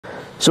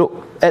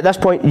So at this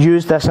point,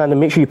 use this hand and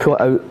make sure you pull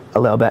it out a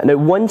little bit. Now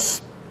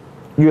once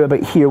you're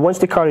about here, once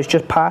the card is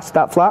just past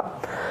that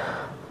flap,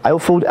 I'll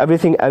fold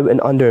everything out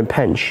and under and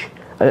pinch.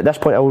 And at this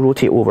point I will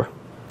rotate over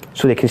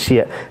so they can see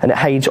it, and it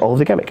hides all of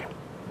the gimmick.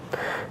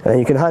 And then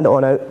you can hand it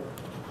on out,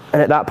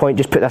 and at that point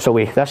just put this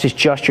away. This is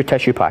just your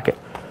tissue packet.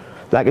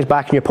 That goes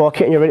back in your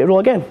pocket and you're ready to roll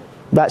again.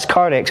 That's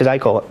card X, as I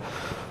call it.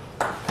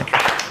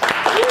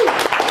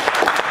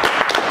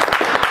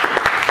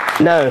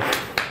 Now,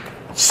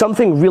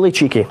 something really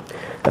cheeky.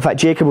 In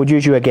fact, Jacob would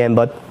use you again,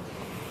 bud.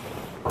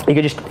 You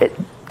could just,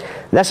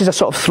 this is a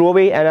sort of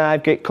throwaway, and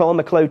I've got Colin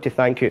McLeod to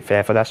thank you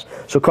for this.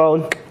 So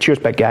Colin, cheers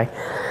big guy.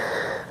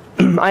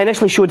 I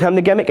initially showed him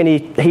the gimmick, and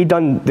he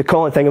done the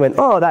Colin thing and went,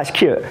 oh, that's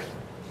cute.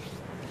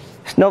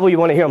 It's not what you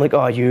want to hear. I'm like,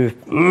 oh, you,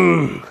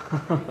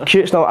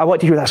 cute. It's not, I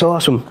want to hear that's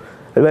awesome.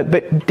 And went,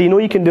 but do you know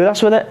you can do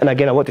this with it? And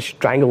again, I want to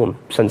strangle him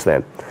since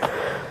then.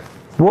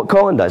 What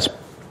Colin does,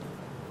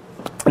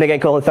 and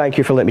again, Colin, thank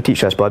you for letting me teach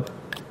this, bud.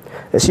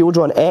 Is he will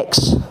draw an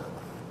X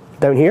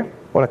down here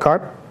on a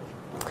card,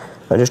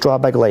 and just draw a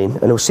big line,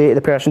 and he'll say to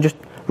the person, just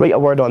write a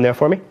word on there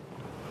for me.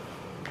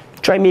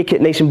 Try and make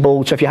it nice and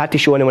bold, so if you had to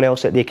show anyone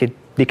else that they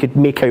could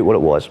make out what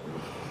it was.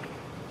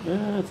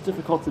 Yeah, it's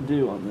difficult to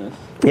do on this.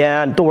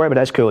 Yeah, don't worry about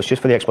it, it's cool, it's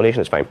just for the explanation,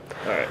 it's fine.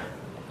 Alright.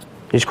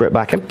 You screw it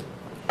back in.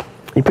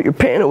 You put your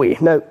pen away.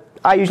 Now,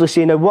 I usually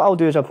say, now what I'll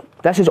do is,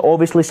 this is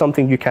obviously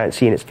something you can't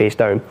see and it's face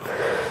down.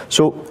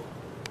 So,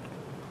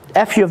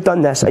 if you've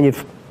done this and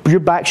your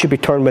back should be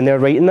turned when they're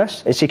writing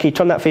this, and say, can you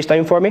turn that face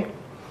down for me?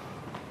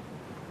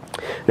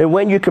 Now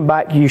when you come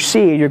back, you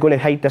say you're going to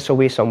hide this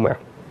away somewhere.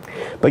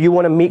 But you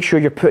want to make sure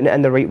you're putting it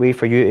in the right way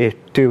for you to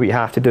do what you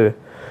have to do.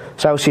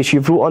 So I'll say, so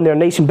you've wrote on there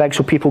nice and big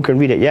so people can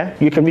read it, yeah?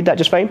 You can read that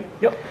just fine?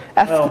 Yep.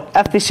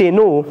 If they say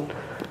no,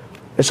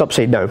 it's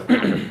upside down.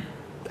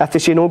 If they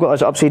say no,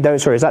 it's upside down,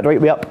 sorry, is that the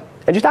right way up?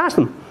 And just ask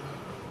them.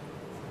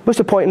 What's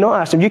the point of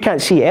not asking them? You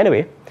can't see it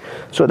anyway.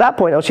 So at that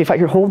point, I'll say, in fact,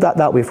 here, hold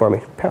that way for me.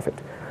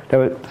 Perfect.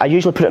 Now, I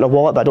usually put it in a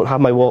wallet, but I don't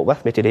have my wallet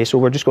with me today, so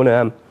we're just going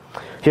to,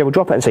 here, we'll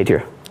drop it inside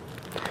here.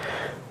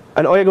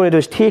 And all you're going to do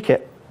is take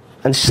it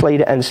and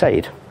slide it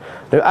inside.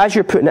 Now, as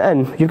you're putting it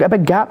in, you've got a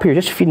big gap here,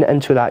 just feeding it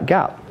into that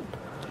gap.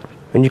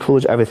 And you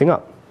close everything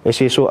up. You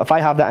see, so if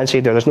I have that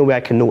inside there's no way I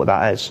can know what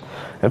that is.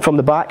 And from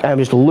the back, I'm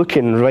just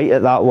looking right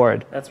at that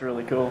word. That's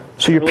really cool.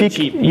 So your really peak,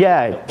 cheap.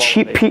 yeah,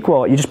 cheap peak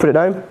wallet, you just put it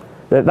down.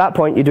 And at that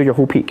point, you do your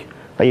whole peak.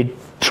 And you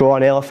draw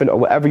an elephant or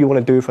whatever you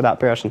want to do for that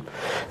person.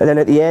 And then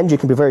at the end, you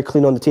can be very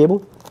clean on the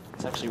table.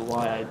 That's actually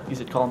why you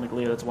said Colin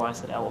McLeod, that's why I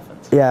said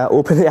elephant. Yeah,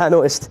 open it, I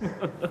noticed.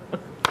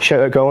 Shout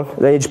out Colin.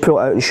 Then you just pull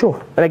it out and show.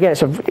 And again,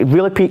 it's a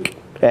really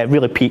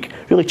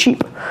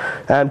cheap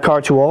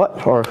card to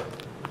wallet or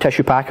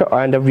tissue packet,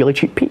 and a really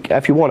cheap peak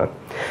if you want it.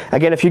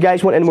 Again, if you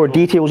guys want any more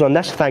details on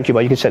this, thank you,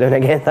 but you can sit down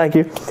again, thank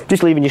you.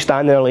 Just leaving you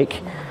stand there like,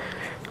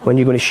 when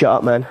you're going to shut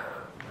up, man.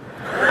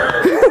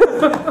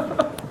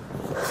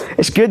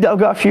 It's good that I've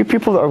got a few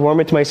people that are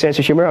warming to my sense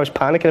of humour. I was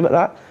panicking about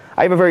that.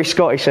 I have a very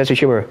Scottish sense of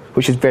humour,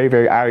 which is very,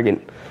 very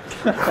arrogant.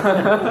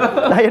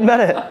 I admit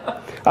it.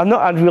 I'm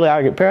not a really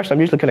arrogant person, I'm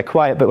usually kind of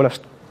quiet, but when I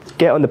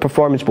get on the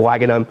performance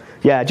wagon,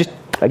 yeah, just,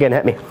 again,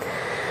 hit me.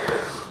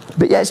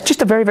 But yeah, it's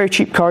just a very, very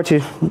cheap card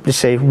to just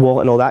say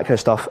wallet and all that kind of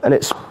stuff. And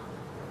it's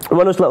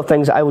one of those little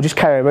things that I will just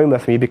carry around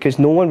with me because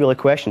no one really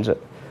questions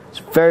it. It's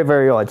very,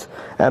 very odd.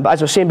 But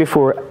as I was saying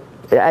before,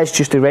 it is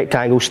just a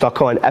rectangle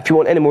stuck on. If you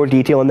want any more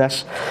detail on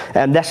this,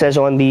 this is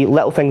on the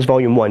Little Things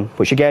Volume 1,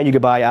 which again you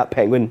can buy at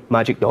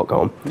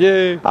penguinmagic.com.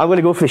 Yay! I'm going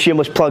to go for the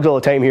shameless plugs all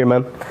the time here,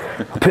 man.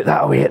 I'll put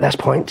that away at this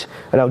point,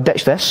 and I'll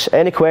ditch this.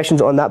 Any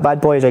questions on that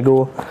bad boy as I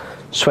go?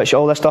 Switch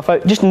all this stuff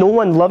out. Just no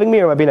one loving me,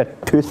 or am I being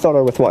too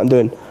thorough with what I'm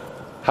doing?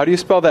 How do you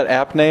spell that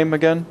app name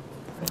again?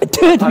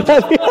 Dude,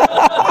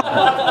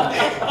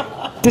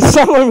 did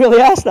someone really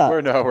ask that?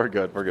 We're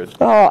good, we're good.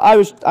 Oh, I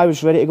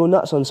was ready to go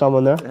nuts on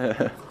someone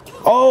there.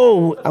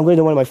 Oh, I'm going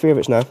to one of my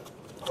favourites now.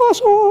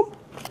 Awesome.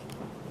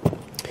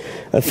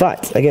 In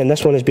fact, again,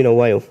 this one has been a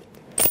while.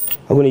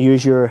 I'm going to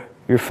use your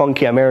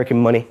funky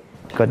American money.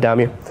 God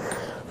damn you.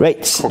 Right,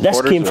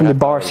 this came from the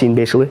bar scene,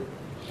 basically.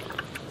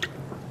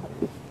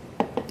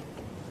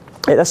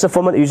 Right, this is a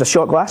format that uses a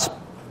shot glass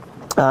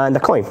and a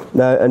coin.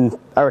 Now, in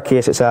our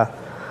case, it's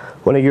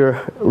one of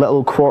your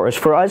little quarters.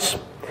 For us,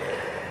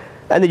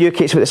 in the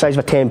UK, it's about the size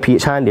of a 10p.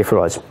 It's handy for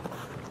us.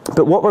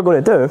 But what we're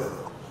going to do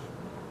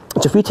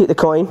is if we take the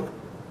coin,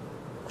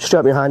 straight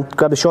up in your hand,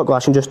 grab the shot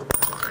glass and just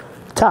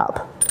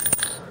tap.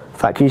 In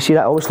fact, can you see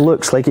that? It almost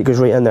looks like it goes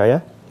right in there,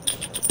 yeah?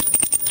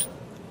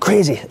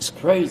 Crazy. It's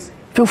crazy.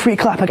 Feel free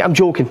to clap. I'm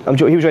joking.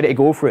 He was ready to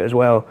go for it as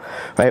well.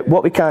 Right,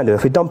 what we can do,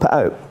 if we dump it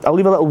out, I'll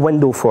leave a little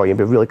window for you and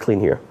be really clean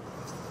here.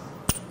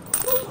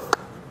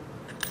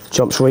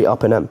 Jumps right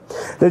up and in.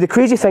 Now the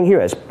crazy thing here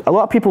is, a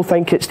lot of people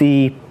think it's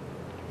the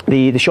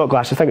shot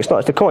glass. They think it's not,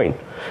 it's the coin.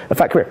 In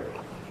fact, come here.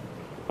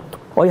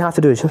 All you have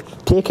to do is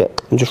just take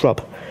it and just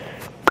rub.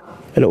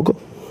 And it'll go.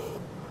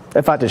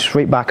 In fact, it's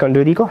right back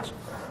under the glass.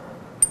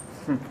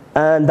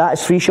 And that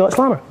is 3-shot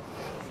slammer.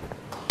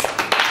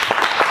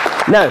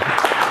 Now,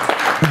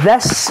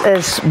 this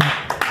is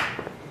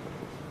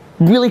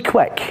really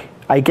quick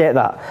I get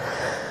that.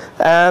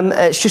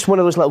 It's just one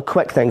of those little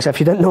quick things. If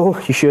you didn't know,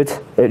 you should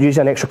use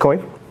an extra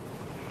coin.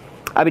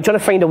 I've been trying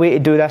to find a way to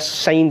do this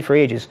signed for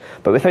ages,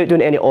 but without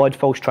doing any odd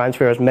false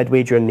transfers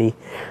midway during the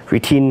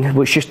routine,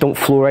 which just don't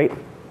flow right,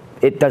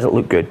 it doesn't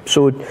look good.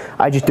 So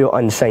I just do it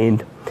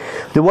unsigned.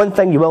 The one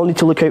thing you will need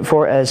to look out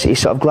for is a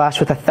sort of glass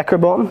with a thicker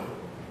bottom.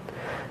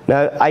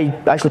 Now, I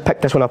actually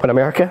picked this one up in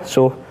America,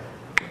 so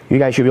you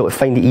guys should be able to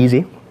find it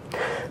easy.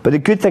 But the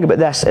good thing about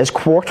this is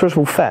quarters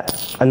will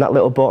fit in that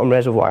little bottom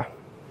reservoir,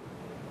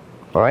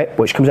 all right,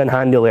 which comes in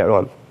handy later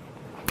on.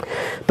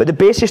 But the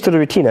basis to the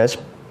routine is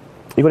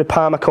you're going to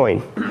palm a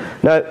coin.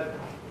 Now,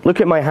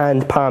 look at my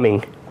hand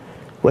palming.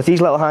 With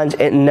these little hands,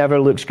 it never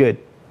looks good.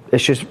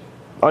 It's just,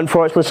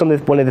 unfortunately,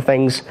 one of the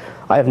things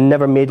I have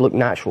never made look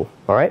natural,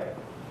 all right?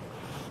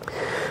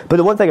 But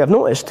the one thing I've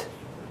noticed,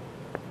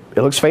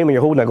 it looks fine when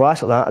you're holding a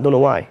glass like that. I don't know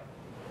why.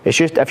 It's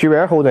just, if you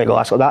were holding a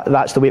glass like that,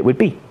 that's the way it would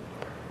be.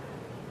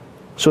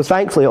 So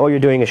thankfully, all you're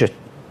doing is just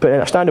putting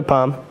in a standard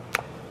palm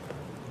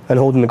and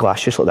holding the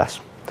glass just like this.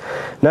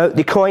 Now,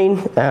 the coin,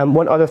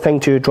 one other thing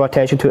to draw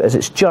attention to is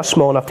it's just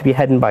small enough to be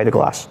hidden by the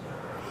glass.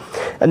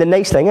 And the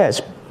nice thing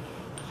is,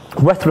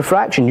 with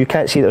refraction, you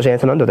can't see there's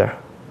anything under there.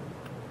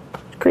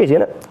 It's crazy,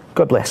 isn't it?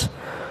 God bless.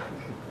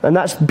 And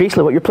that's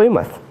basically what you're playing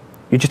with.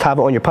 You just have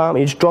it on your palm,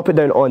 and you just drop it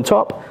down on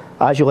top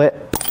as you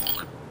let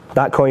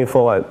that coin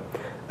fall out.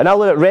 And I'll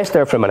let it rest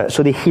there for a minute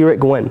so they hear it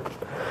go in.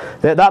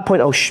 Then at that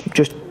point, I'll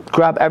just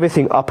grab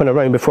everything up and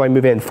around before I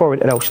move in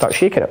forward, and I'll start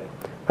shaking it.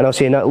 And I'll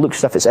say, now it looks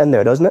as if it's in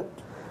there, doesn't it?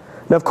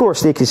 Now, of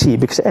course, they can see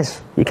because it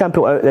is. You can't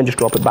pull it out and then just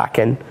drop it back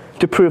in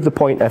to prove the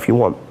point if you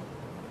want.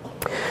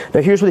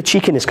 Now, here's where the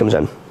cheekiness comes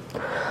in.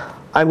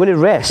 I'm going to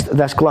rest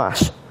this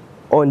glass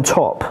on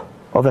top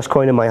of this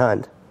coin in my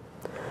hand,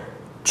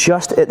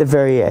 just at the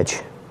very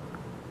edge.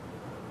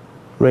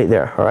 Right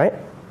there, all right?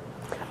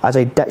 As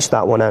I ditch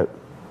that one out.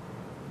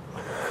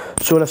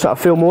 So in a sort of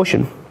full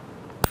motion,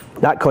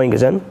 that coin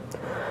goes in.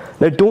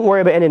 Now, don't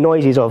worry about any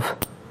noises of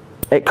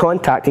it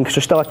contacting because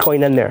there's still a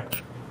coin in there.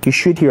 You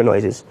should hear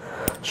noises.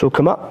 So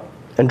come up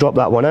and drop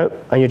that one out,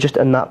 and you're just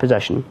in that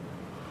position.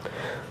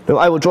 Now,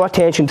 I will draw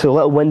attention to the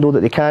little window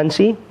that they can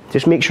see.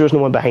 Just make sure there's no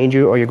one behind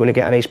you, or you're going to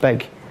get a nice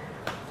big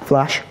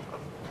flash.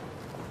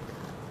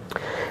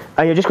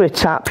 And you're just going to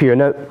tap here.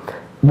 Now,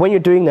 when you're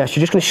doing this,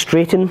 you're just going to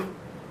straighten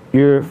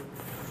your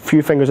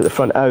few fingers at the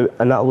front out,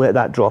 and that'll let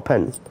that drop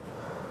in.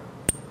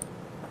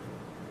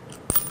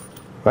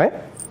 Right?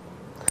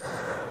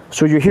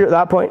 So you're here at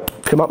that point,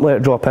 come up, let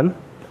it drop in.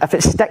 If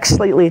it sticks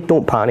slightly,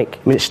 don't panic.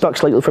 I mean, it stuck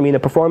slightly for me in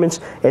the performance.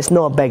 It's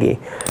not a biggie,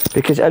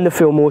 because in the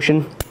full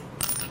motion,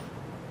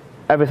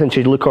 everything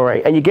should look all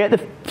right. And you get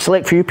the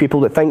select few people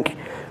that think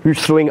you're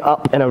throwing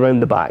up and around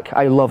the back.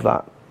 I love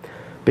that,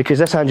 because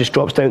this hand just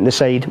drops down to the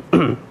side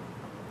and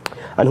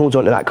holds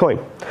onto that coin.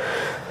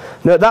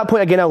 Now, at that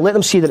point, again, I'll let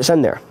them see that it's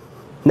in there.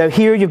 Now,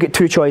 here you've got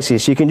two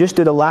choices. You can just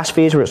do the last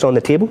phase where it's on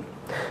the table.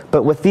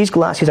 But with these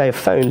glasses I have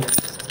found,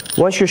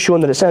 once you're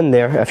shown that it's in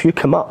there, if you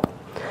come up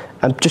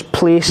and just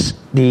place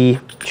the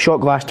shot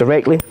glass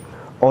directly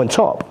on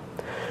top,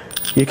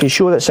 you can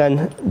show that it's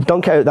in,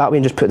 dunk it out that way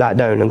and just put that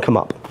down and come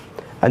up.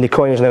 And the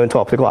coin is now on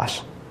top of the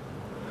glass.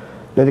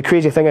 Now, the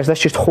crazy thing is this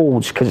just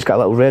holds because it's got a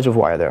little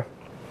reservoir there.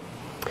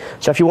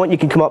 So if you want, you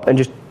can come up and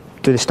just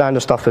do the standard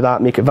stuff with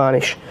that, make it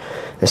vanish,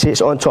 and see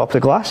it's on top of the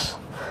glass.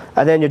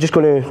 And then you're just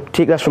going to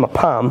take this from a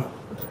palm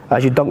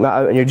as you dunk that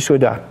out, and you're just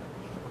going to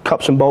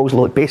cups and balls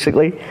load,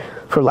 basically,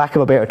 for lack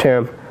of a better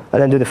term,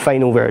 and then do the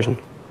final version.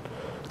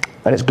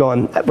 And it's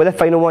gone. With the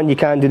final one, you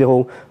can do the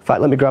whole, in fact,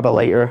 let me grab a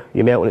lighter,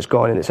 you melt and it's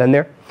gone and it's in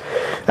there.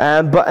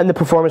 But in the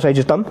performance I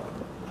just done,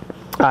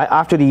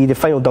 after the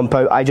final dump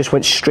out, I just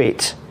went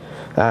straight.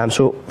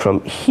 So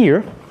from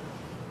here,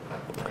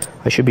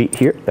 I should be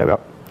here, there we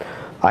go.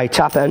 I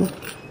tap in,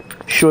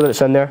 show that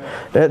it's in there.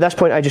 Then at this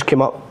point I just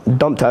came up,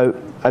 dumped out,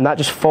 and that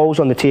just falls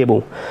on the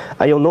table.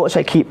 And you'll notice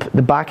I keep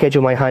the back edge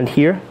of my hand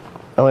here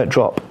and let it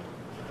drop.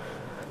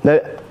 Now,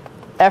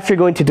 if you're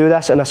going to do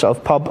this in a sort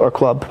of pub or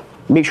club,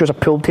 make sure it's a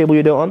pool table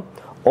you do it on,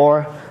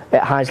 or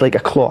it has like a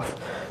cloth,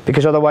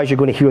 because otherwise you're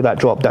going to hear that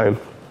drop down.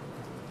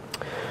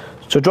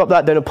 So drop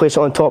that down and place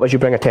it on top as you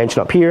bring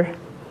attention up here.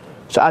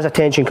 So as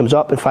attention comes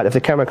up, in fact, if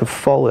the camera can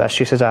follow this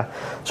just as a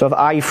sort of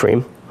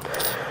iframe,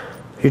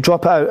 you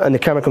drop it out and the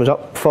camera comes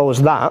up,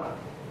 follows that.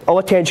 All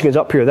attention is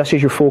up here. This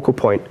is your focal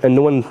point, and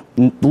no one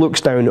looks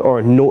down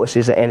or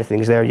notices that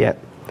anything's there yet.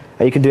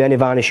 And you can do any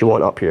vanish you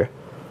want up here.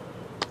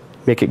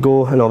 Make it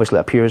go, and obviously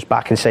it appears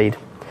back inside.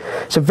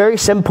 It's a very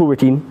simple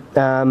routine,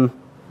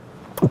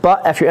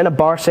 but if you're in a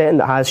bar setting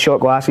that has shot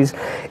glasses,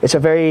 it's a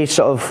very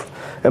sort of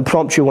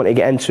impromptu one to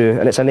get into,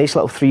 and it's a nice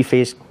little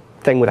three-phase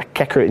thing with a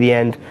kicker at the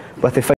end with the